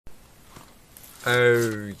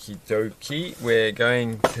Okie dokie, we're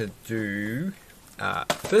going to do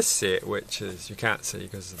this set, which is, you can't see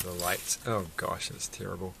because of the lights. Oh gosh, it's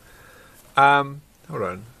terrible. Hold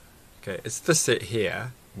on. Okay, it's this set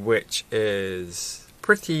here, which is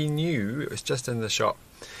pretty new. It was just in the shop.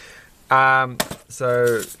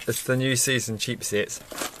 So it's the new season cheap sets,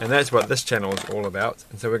 and that's what this channel is all about.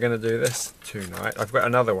 And so we're going to do this tonight. I've got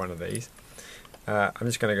another one of these. I'm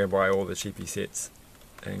just going to go buy all the cheapy sets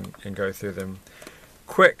and go through them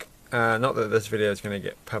quick. Not that this video is going to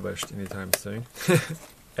get published anytime soon,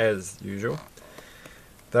 as usual.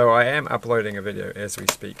 Though I am uploading a video as we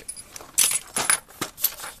speak.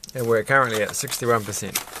 And we're currently at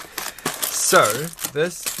 61%. So,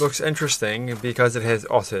 this looks interesting because it has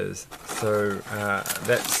otters. So,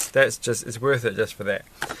 that's just, it's worth it just for that.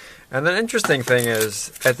 And the interesting thing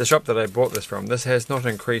is, at the shop that I bought this from, this has not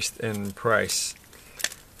increased in price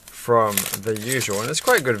from the usual, and it's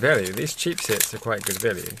quite good value. These cheap sets are quite good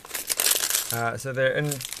value. So they're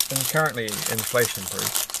in currently inflation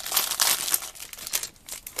proof.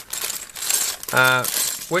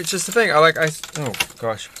 Which is the thing. Oh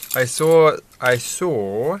gosh, I saw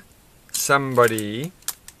somebody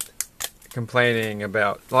complaining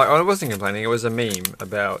about, like, I wasn't complaining. It was a meme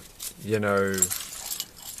about, you know,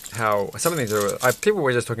 how something to do. People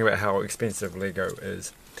were just talking about how expensive Lego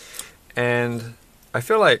is, and I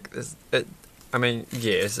feel like I mean,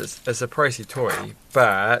 yes, it's a pricey toy,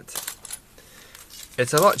 but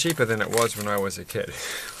it's a lot cheaper than it was when I was a kid.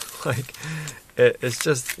 Like, it's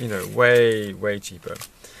just, you know, way cheaper.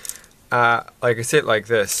 Like a set like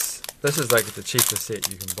this is like the cheapest set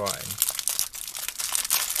you can buy,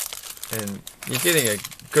 and you're getting a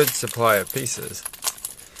good supply of pieces.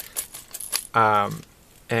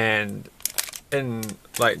 And in,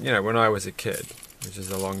 like, you know, when I was a kid, which is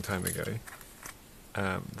a long time ago,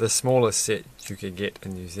 the smallest set you could get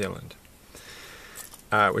in New Zealand,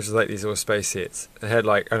 which is like these little space sets, it had,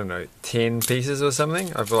 like, I don't know, 10 pieces or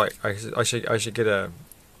something. I feel like I should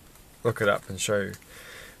look it up and show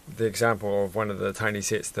the example of one of the tiny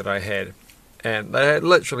sets that I had, and they had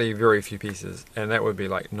literally very few pieces, and that would be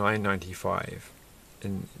like $9.95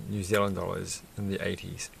 in New Zealand dollars in the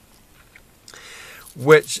 80s,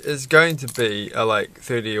 which is going to be like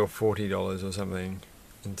 $30 or $40 or something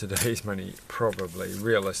in today's money, probably,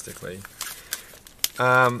 realistically.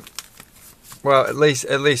 Well, at least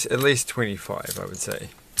 25, I would say.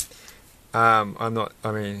 I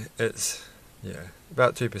mean, it's, yeah,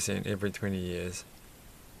 about 2% every 20 years.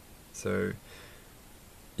 So,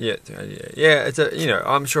 yeah, it's a, you know,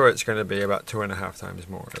 I'm sure it's going to be about 2.5 times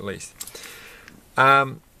more, at least.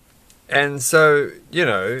 And so, you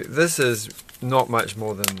know, this is not much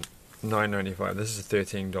more than $9.95. This is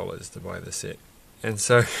 $13 to buy the set. And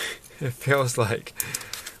so it feels like,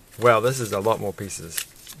 well, this is a lot more pieces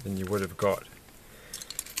than you would have got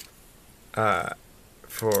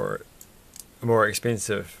for a more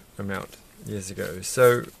expensive amount years ago.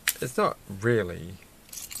 So it's not really,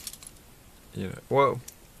 you know, well,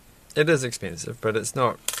 it is expensive, but it's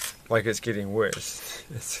not like it's getting worse.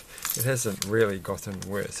 It hasn't really gotten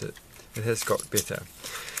worse. It has got better.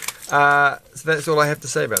 So that's all I have to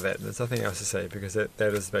say about that. There's nothing else to say, because that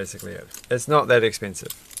is basically it. It's not that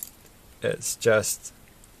expensive. It's just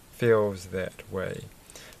feels that way.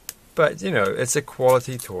 But, you know, it's a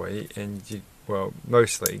quality toy, and well,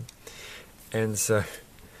 mostly. And so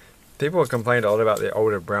people have complained a lot about the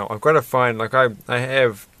older brown. I've got to find, like, I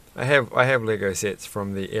have Lego sets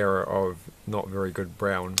from the era of not very good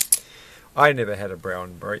brown. I never had a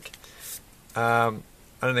brown break. I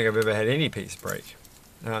don't think I've ever had any piece break.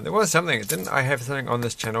 There was something, didn't I have something on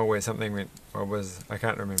this channel where something went, or I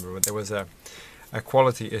can't remember, but there was a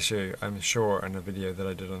quality issue, I'm sure, in a video that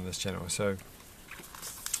I did on this channel. So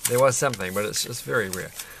there was something, but it's just very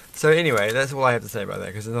rare. So anyway, that's all I have to say about that,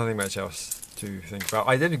 because there's nothing much else to think about.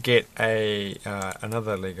 I did get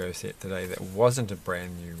another Lego set today that wasn't a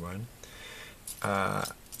brand new one,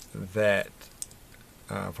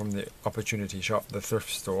 from the Opportunity Shop, the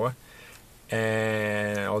thrift store.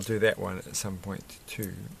 And I'll do that one at some point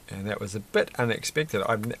too. And that was a bit unexpected.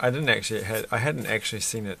 I hadn't actually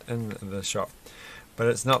seen it in the shop, but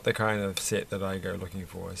it's not the kind of set that I go looking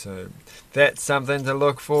for. So that's something to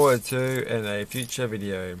look forward to in a future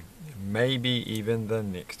video, maybe even the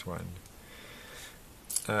next one.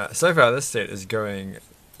 So far, this set is going,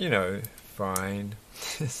 you know, fine.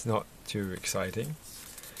 It's not too exciting.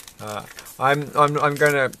 I'm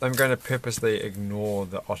gonna purposely ignore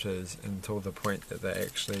the otters until the point that they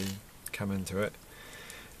actually come into it.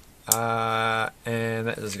 And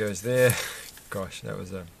that just goes there. Gosh, that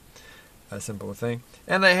was a simple thing.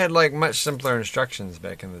 And they had, like, much simpler instructions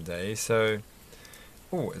back in the day, so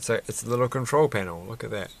Oh, it's a little control panel. Look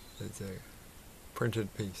at that. It's a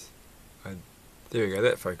printed piece. There we go.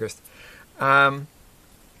 That focused.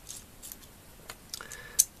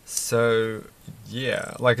 So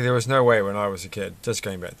yeah, like there was no way when I was a kid, just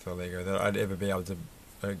going back to the Lego, that I'd ever be able to.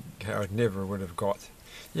 I never would have got.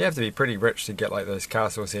 You have to be pretty rich to get like those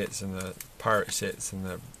castle sets and the pirate sets and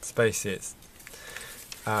the space sets.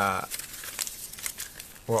 Well,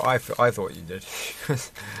 I thought you did.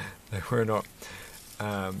 They were not.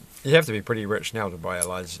 You have to be pretty rich now to buy a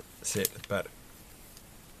large set, but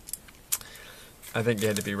I think you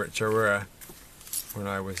had to be richer when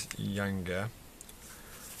I was younger.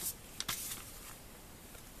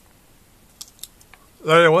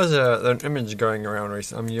 There was an image going around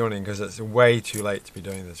recently. I'm yawning because it's way too late to be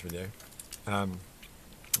doing this video. An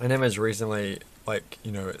image recently, like,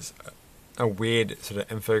 you know, it's a weird sort of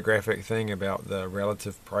infographic thing about the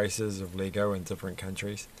relative prices of Lego in different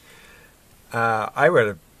countries. I would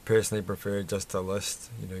have personally preferred just a list,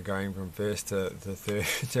 you know, going from first to third,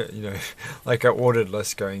 to, you know, like an ordered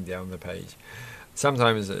list going down the page.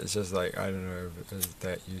 Sometimes it's just like, I don't know if it's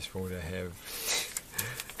that useful to have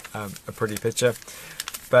a pretty picture,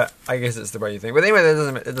 but I guess it's the way you think. But anyway,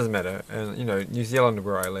 it doesn't matter. And you know, New Zealand,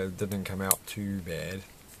 where I live, didn't come out too bad.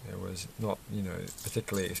 It was not, you know,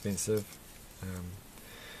 particularly expensive,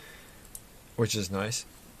 which is nice.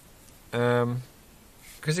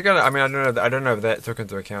 Because you got to, I mean, I don't know if that took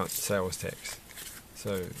into account sales tax.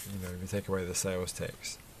 So you know, we take away the sales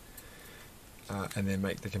tax, and then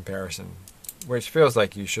make the comparison, which feels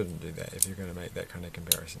like you shouldn't do that if you're going to make that kind of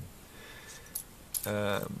comparison.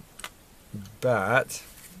 But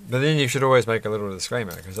then you should always make a little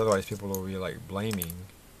disclaimer, because otherwise people will be like blaming.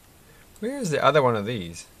 Where is the other one of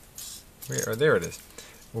these? Where? Oh, there it is.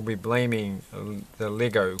 We'll be blaming the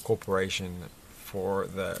Lego Corporation for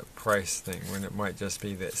the price thing, when it might just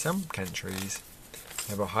be that some countries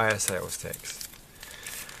have a higher sales tax.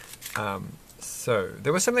 So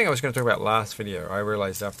there was something I was going to talk about last video. I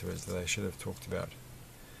realized afterwards that I should have talked about.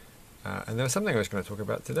 And there was something I was going to talk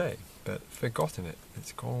about today, but forgotten it.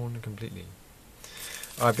 It's gone completely.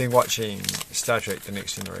 I've been watching Star Trek The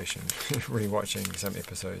Next Generation, rewatching some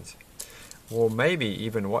episodes, or maybe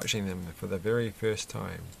even watching them for the very first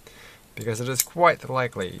time, because it is quite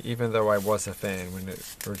likely, even though I was a fan when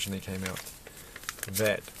it originally came out,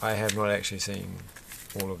 that I have not actually seen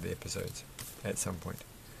all of the episodes at some point.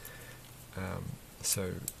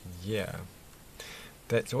 So yeah.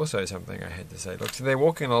 That's also something I had to say. Look, so they're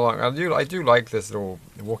walking along. I do like this little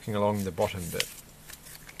walking along the bottom bit.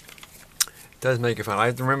 It does make it fun. I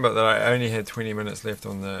remember that I only had 20 minutes left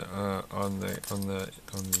on the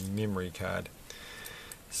memory card,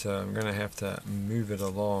 so I'm going to have to move it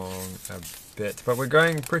along a bit. But we're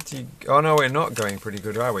going pretty. Oh no, we're not going pretty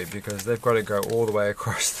good, are we? Because they've got to go all the way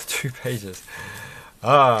across the 2 pages.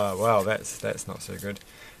 Ah, well, that's not so good.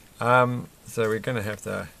 So we're going to have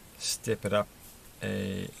to step it up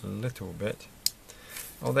a little bit.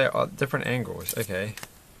 Oh, there are different angles. Okay.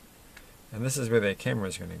 And this is where their camera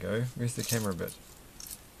is going to go. Where's the camera bit?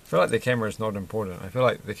 I feel like the camera is not important. I feel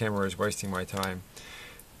like the camera is wasting my time.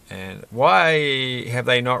 And why have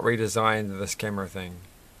they not redesigned this camera thing?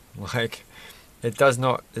 Like, it does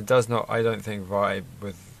not, I don't think, vibe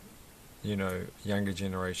with, you know, younger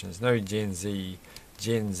generations. No Gen Z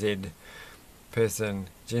person,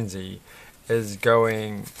 Gen Z, is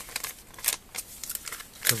going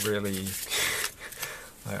to really,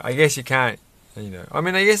 I guess you can't, you know, I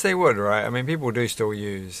mean, I guess they would, right? I mean, people do still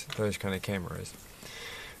use those kind of cameras.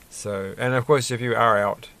 So, and of course, if you are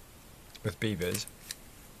out with beavers,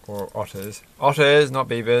 or otters, not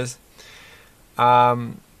beavers,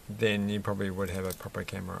 then you probably would have a proper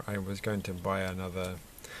camera. I was going to buy another,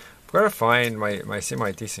 I've got to find my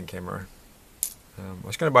semi-decent camera. I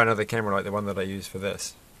was going to buy another camera like the one that I use for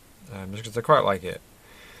this, just because I quite like it.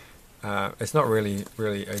 It's not really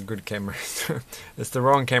a good camera. It's the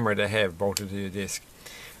wrong camera to have bolted to your desk.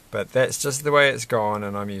 But that's just the way it's gone,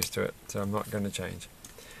 and I'm used to it, so I'm not going to change.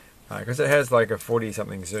 Because it has like a 40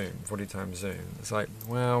 times zoom. It's like,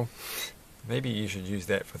 well, maybe you should use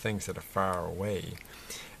that for things that are far away,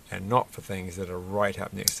 and not for things that are right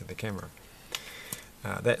up next to the camera.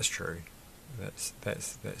 That's true. That's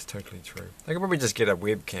totally true. I could probably just get a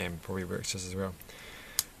webcam, probably works just as well.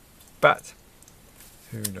 But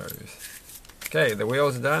who knows? Okay, the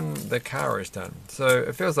wheels are done, the car is done. So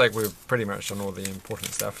it feels like we've pretty much done all the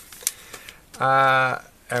important stuff.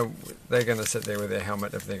 And they're going to sit there with their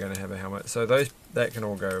helmet if they're going to have a helmet. So that can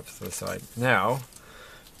all go to the side. Now,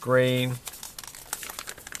 green.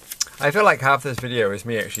 I feel like half this video is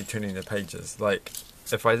me actually turning the pages. Like,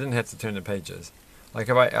 if I didn't have to turn the pages, like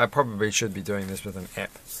if I probably should be doing this with an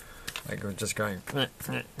app. like we're just going,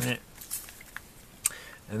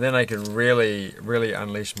 and then I can really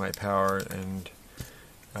unleash my power and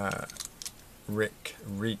wreak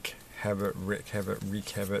havoc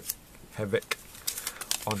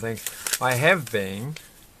on things. I have been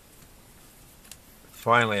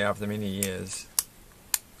finally, after many years,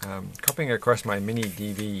 copying across my mini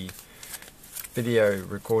DV video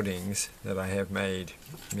recordings that I have made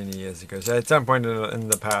many years ago. So at some point in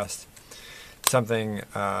the past, something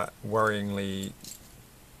worryingly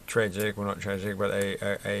tragic, well not tragic, but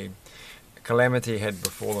a calamity had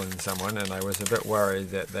befallen someone, and I was a bit worried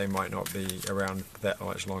that they might not be around that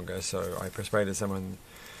much longer. So I persuaded someone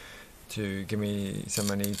to give me some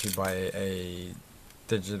money to buy a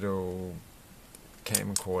digital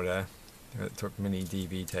camcorder. It took mini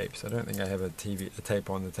DV tapes. I don't think I have a tape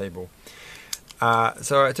on the table.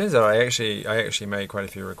 So it turns out I actually made quite a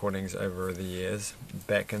few recordings over the years,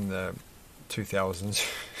 back in the 2000s.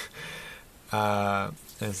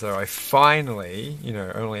 And so I finally,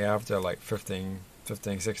 only after like 15,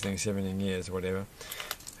 16, 17 years or whatever,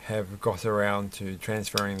 have got around to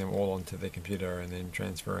transferring them all onto the computer and then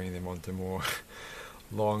transferring them onto more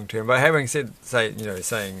long-term. But having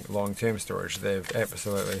saying long-term storage, they've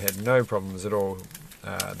absolutely had no problems at all.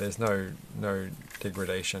 There's no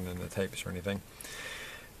degradation in the tapes or anything.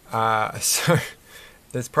 So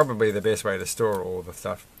that's probably the best way to store all the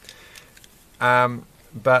stuff.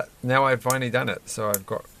 But now I've finally done it, so I've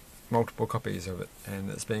got multiple copies of it, and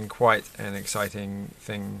it's been quite an exciting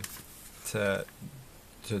thing to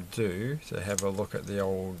do, to have a look at the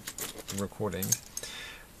old recordings.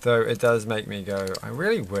 Though it does make me go, I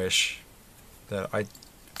really wish that I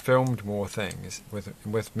filmed more things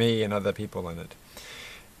with me and other people in it.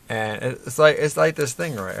 And it's like this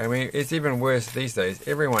thing, right? I mean, it's even worse these days.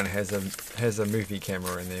 Everyone has a movie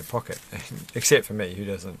camera in their pocket, except for me, who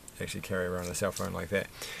doesn't actually carry around a cell phone like that.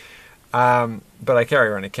 But I carry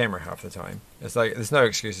around a camera half the time. It's like there's no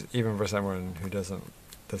excuse, even for someone who doesn't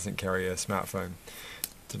carry a smartphone,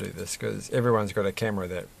 to do this, because everyone's got a camera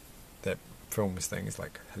that films things.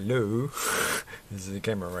 Like, hello, this is a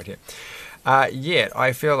camera right here. Yet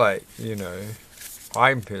I feel like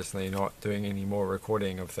I'm personally not doing any more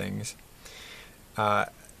recording of things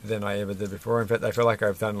than I ever did before. In fact, I feel like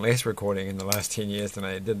I've done less recording in the last 10 years than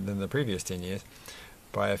I did in the previous 10 years,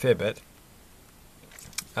 by a fair bit.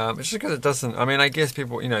 It's just because it doesn't, I mean, I guess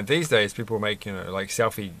people, these days people make, like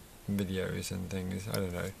selfie videos and things, I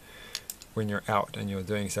don't know, when you're out and you're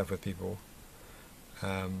doing stuff with people.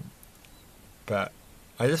 But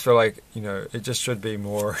I just feel like, it just should be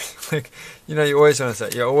more like, you always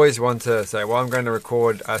want to say, well, I'm going to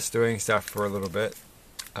record us doing stuff for a little bit.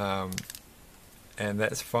 And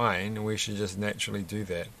that's fine. We should just naturally do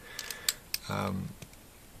that.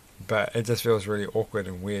 But it just feels really awkward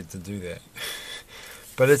and weird to do that.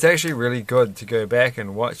 But it's actually really good to go back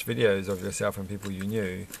and watch videos of yourself and people you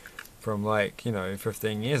knew from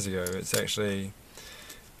 15 years ago. It's actually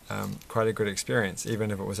quite a good experience.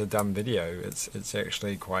 Even if it was a dumb video, it's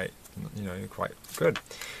actually quite good.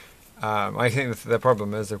 I think the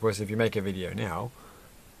problem is, of course, if you make a video now,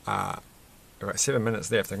 I've got 7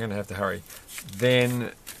 minutes left, I'm going to have to hurry,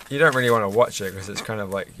 then you don't really want to watch it because it's kind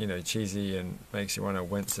of like, cheesy and makes you want to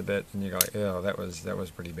wince a bit, and you go like, oh, that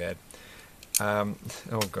was pretty bad. Oh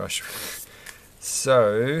gosh.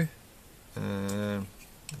 So,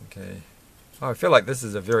 okay. Oh, I feel like this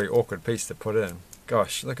is a very awkward piece to put in.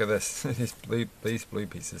 Gosh, look at this. These blue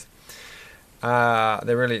pieces.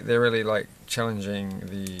 They're really like challenging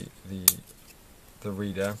the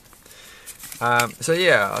reader. So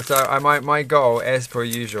yeah, my goal, as per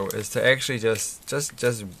usual, is to actually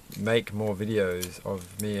just make more videos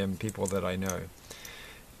of me and people that I know,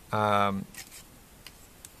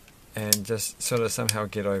 and just sort of somehow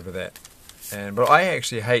get over that. But I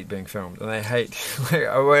actually hate being filmed, and I hate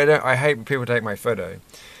I hate people take my photo.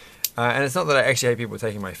 And it's not that I actually hate people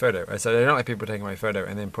taking my photo. I said I don't like people taking my photo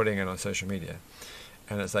and then putting it on social media.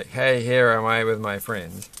 And it's like, hey, here am I with my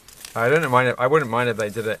friends. I wouldn't mind if they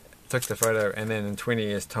took the photo, and then in 20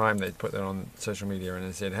 years' time they'd put that on social media and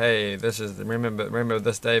then said, hey, this is remember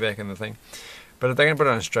this day back in the thing. But if they're going to put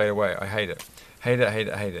it on straight away, I hate it. Hate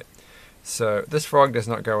it. So this frog does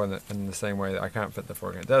not go in the same way. That I can't fit the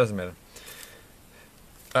frog in. That doesn't matter.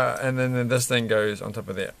 And then this thing goes on top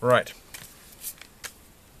of that. Right.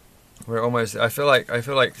 We're almost. I feel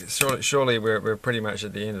like surely we're pretty much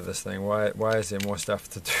at the end of this thing. Why is there more stuff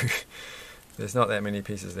to do? There's not that many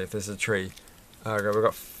pieces left. There's a tree. Okay, we've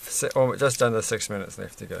got just under 6 minutes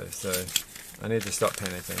left to go. So I need to stop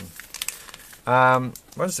panicking.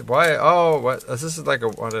 What is it? Why? Oh, what? This is like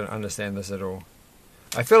I don't understand this at all.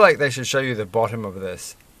 I feel like they should show you the bottom of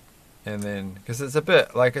this, and then because it's a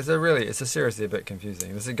bit like it's a seriously a bit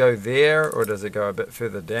confusing. Does it go there or does it go a bit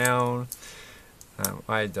further down?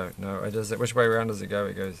 I don't know. Which way around does it go?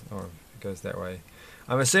 It goes that way.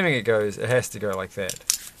 I'm assuming it has to go like that.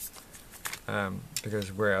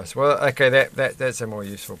 Because where else? Well, okay, that's a more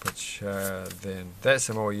useful picture then. That's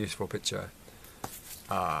a more useful picture.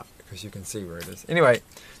 Because you can see where it is. Anyway,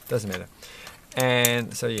 doesn't matter.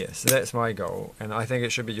 And so yes, so that's my goal, and I think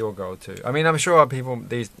it should be your goal too. I mean, I'm sure people,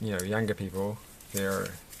 these younger people, they're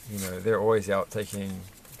always out taking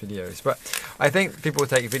videos, but I think people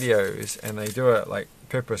take videos and they do it like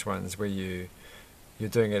purpose ones where you're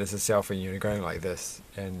doing it as a selfie and you're going like this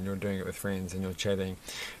and you're doing it with friends and you're chatting,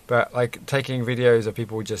 but like taking videos of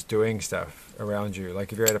people just doing stuff around you,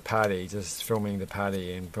 like if you're at a party, just filming the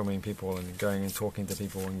party and filming people and going and talking to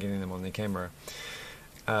people and getting them on the camera.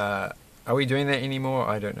 Are we doing that anymore?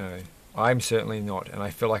 I don't know. I'm certainly not, and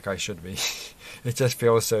I feel like I should be. It just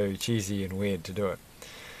feels so cheesy and weird to do it.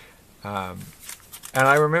 And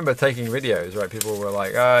I remember taking videos, right? People were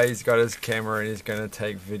like, he's got his camera and he's going to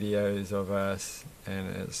take videos of us.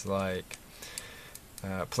 And it's like,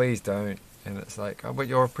 please don't. And it's like, oh, but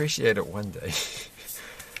you'll appreciate it one day.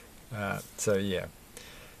 So yeah.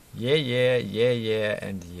 Yeah,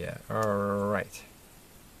 and yeah. Alright.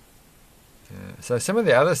 So some of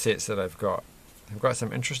the other sets that I've got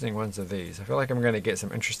some interesting ones of these. I feel like I'm going to get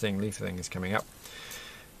some interesting leaf things coming up.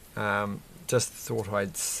 Just thought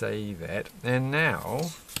I'd say that. And now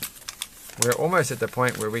we're almost at the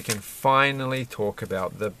point where we can finally talk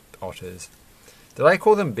about the otters. Did I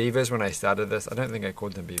call them beavers when I started this? I don't think I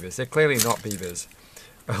called them beavers. They're clearly not beavers.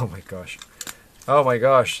 Oh my gosh. Oh my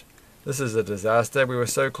gosh. This is a disaster. We were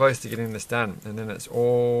so close to getting this done, and then it's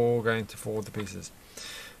all going to fall to pieces.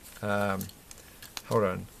 Hold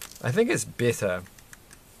on. I think it's better.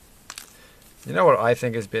 You know what I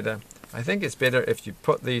think is better? I think it's better if you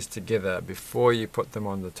put these together before you put them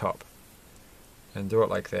on the top. And do it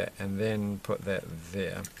like that. And then put that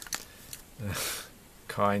there.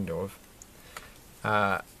 Kind of.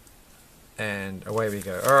 And away we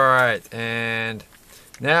go. Alright. And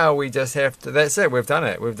now we just have to... That's it. We've done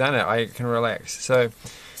it. We've done it. I can relax. So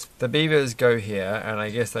the beavers go here. And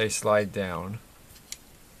I guess they slide down.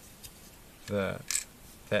 That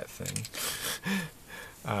thing.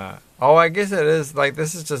 I guess it is like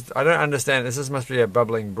this is just I don't understand. This must be a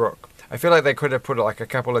bubbling brook. I feel like they could have put like a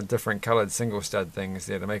couple of different coloured single stud things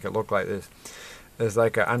there to make it look like this. There's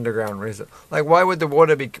like an underground reservoir. Like why would the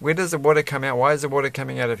water be? Where does the water come out? Why is the water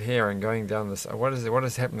coming out of here and going down this? What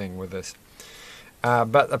is happening with this?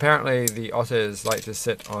 But apparently the otters like to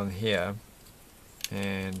sit on here,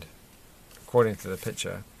 and according to the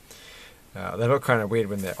picture. They look kind of weird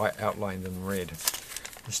when they're outlined in red.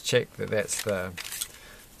 Let's check that that's the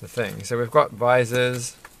thing. So we've got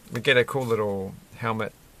visors. We get a cool little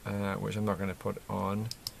helmet, which I'm not going to put on,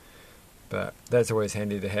 but that's always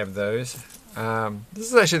handy to have those.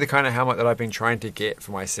 This is actually the kind of helmet that I've been trying to get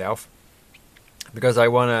for myself because I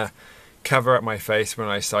want to cover up my face when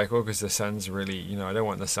I cycle because the sun's really, I don't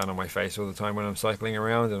want the sun on my face all the time when I'm cycling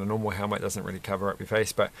around, and a normal helmet doesn't really cover up your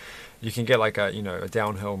face, but you can get like a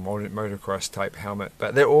downhill motocross type helmet,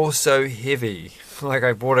 but they're all so heavy. Like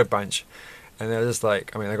I bought a bunch and they're just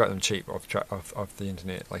like, I got them cheap off the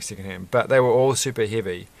internet, like secondhand, but they were all super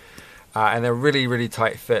heavy, and they're really, really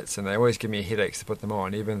tight fits, and they always give me headaches to put them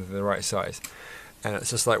on, even if they're the right size. And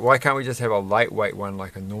it's just like, why can't we just have a lightweight one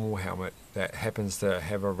like a normal helmet that happens to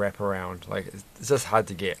have a wraparound? Like, it's just hard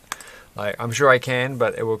to get. Like, I'm sure I can,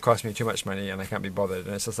 but it will cost me too much money and I can't be bothered.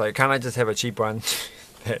 And it's just like, can't I just have a cheap one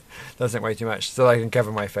that doesn't weigh too much so I can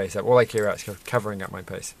cover my face up? All I care about is covering up my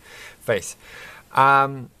face.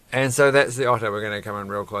 And so that's the otter. We're going to come in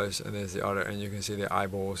real close, and there's the otter, and you can see their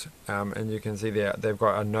eyeballs. And you can see they've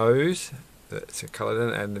got a nose that's coloured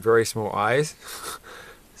in and very small eyes.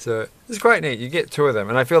 So it's quite neat. You get two of them,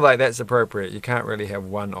 and I feel like that's appropriate. You can't really have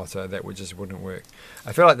one otter; that wouldn't work.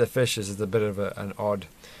 I feel like the fish is a bit of an odd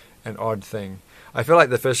thing. I feel like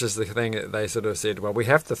the fish is the thing that they sort of said, well, we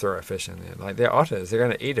have to throw a fish in there. Like they're otters; they're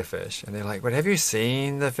going to eat a fish, and they're like, but have you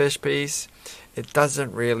seen the fish piece? It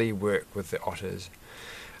doesn't really work with the otters.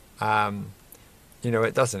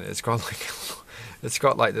 It doesn't. It's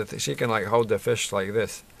got like she can like hold the fish like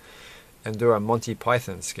this, and do a Monty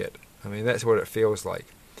Python skit. That's what it feels like.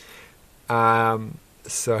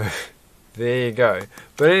 So there you go.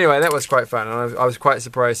 But anyway, that was quite fun, and I was quite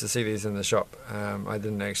surprised to see these in the shop. I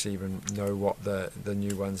didn't actually even know what the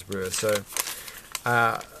new ones were. So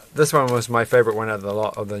this one was my favourite one out of the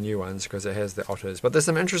lot of the new ones because it has the otters. But there's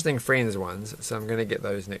some interesting friends ones, so I'm going to get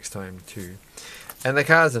those next time too. And the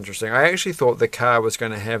car's interesting. I actually thought the car was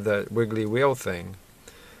going to have the wiggly wheel thing.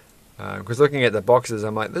 Because looking at the boxes,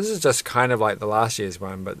 I'm like, this is just kind of like the last year's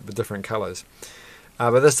one, but with different colours.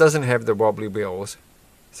 But this doesn't have the wobbly wheels.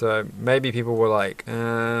 So maybe people were like,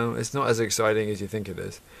 it's not as exciting as you think it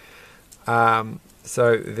is.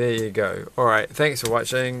 So there you go. Alright, thanks for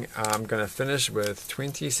watching. I'm going to finish with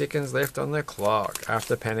 20 seconds left on the clock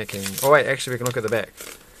after panicking. Oh wait, actually we can look at the back.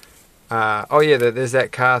 Oh yeah, there's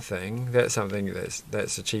that car thing. That's something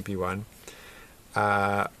that's a cheapy one.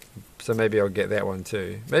 So maybe I'll get that one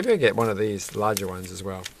too. Maybe I'll get one of these larger ones as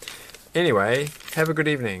well. Anyway, have a good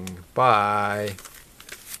evening. Bye.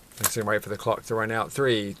 I'm just going to wait for the clock to run out.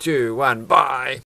 3, 2, 1, bye!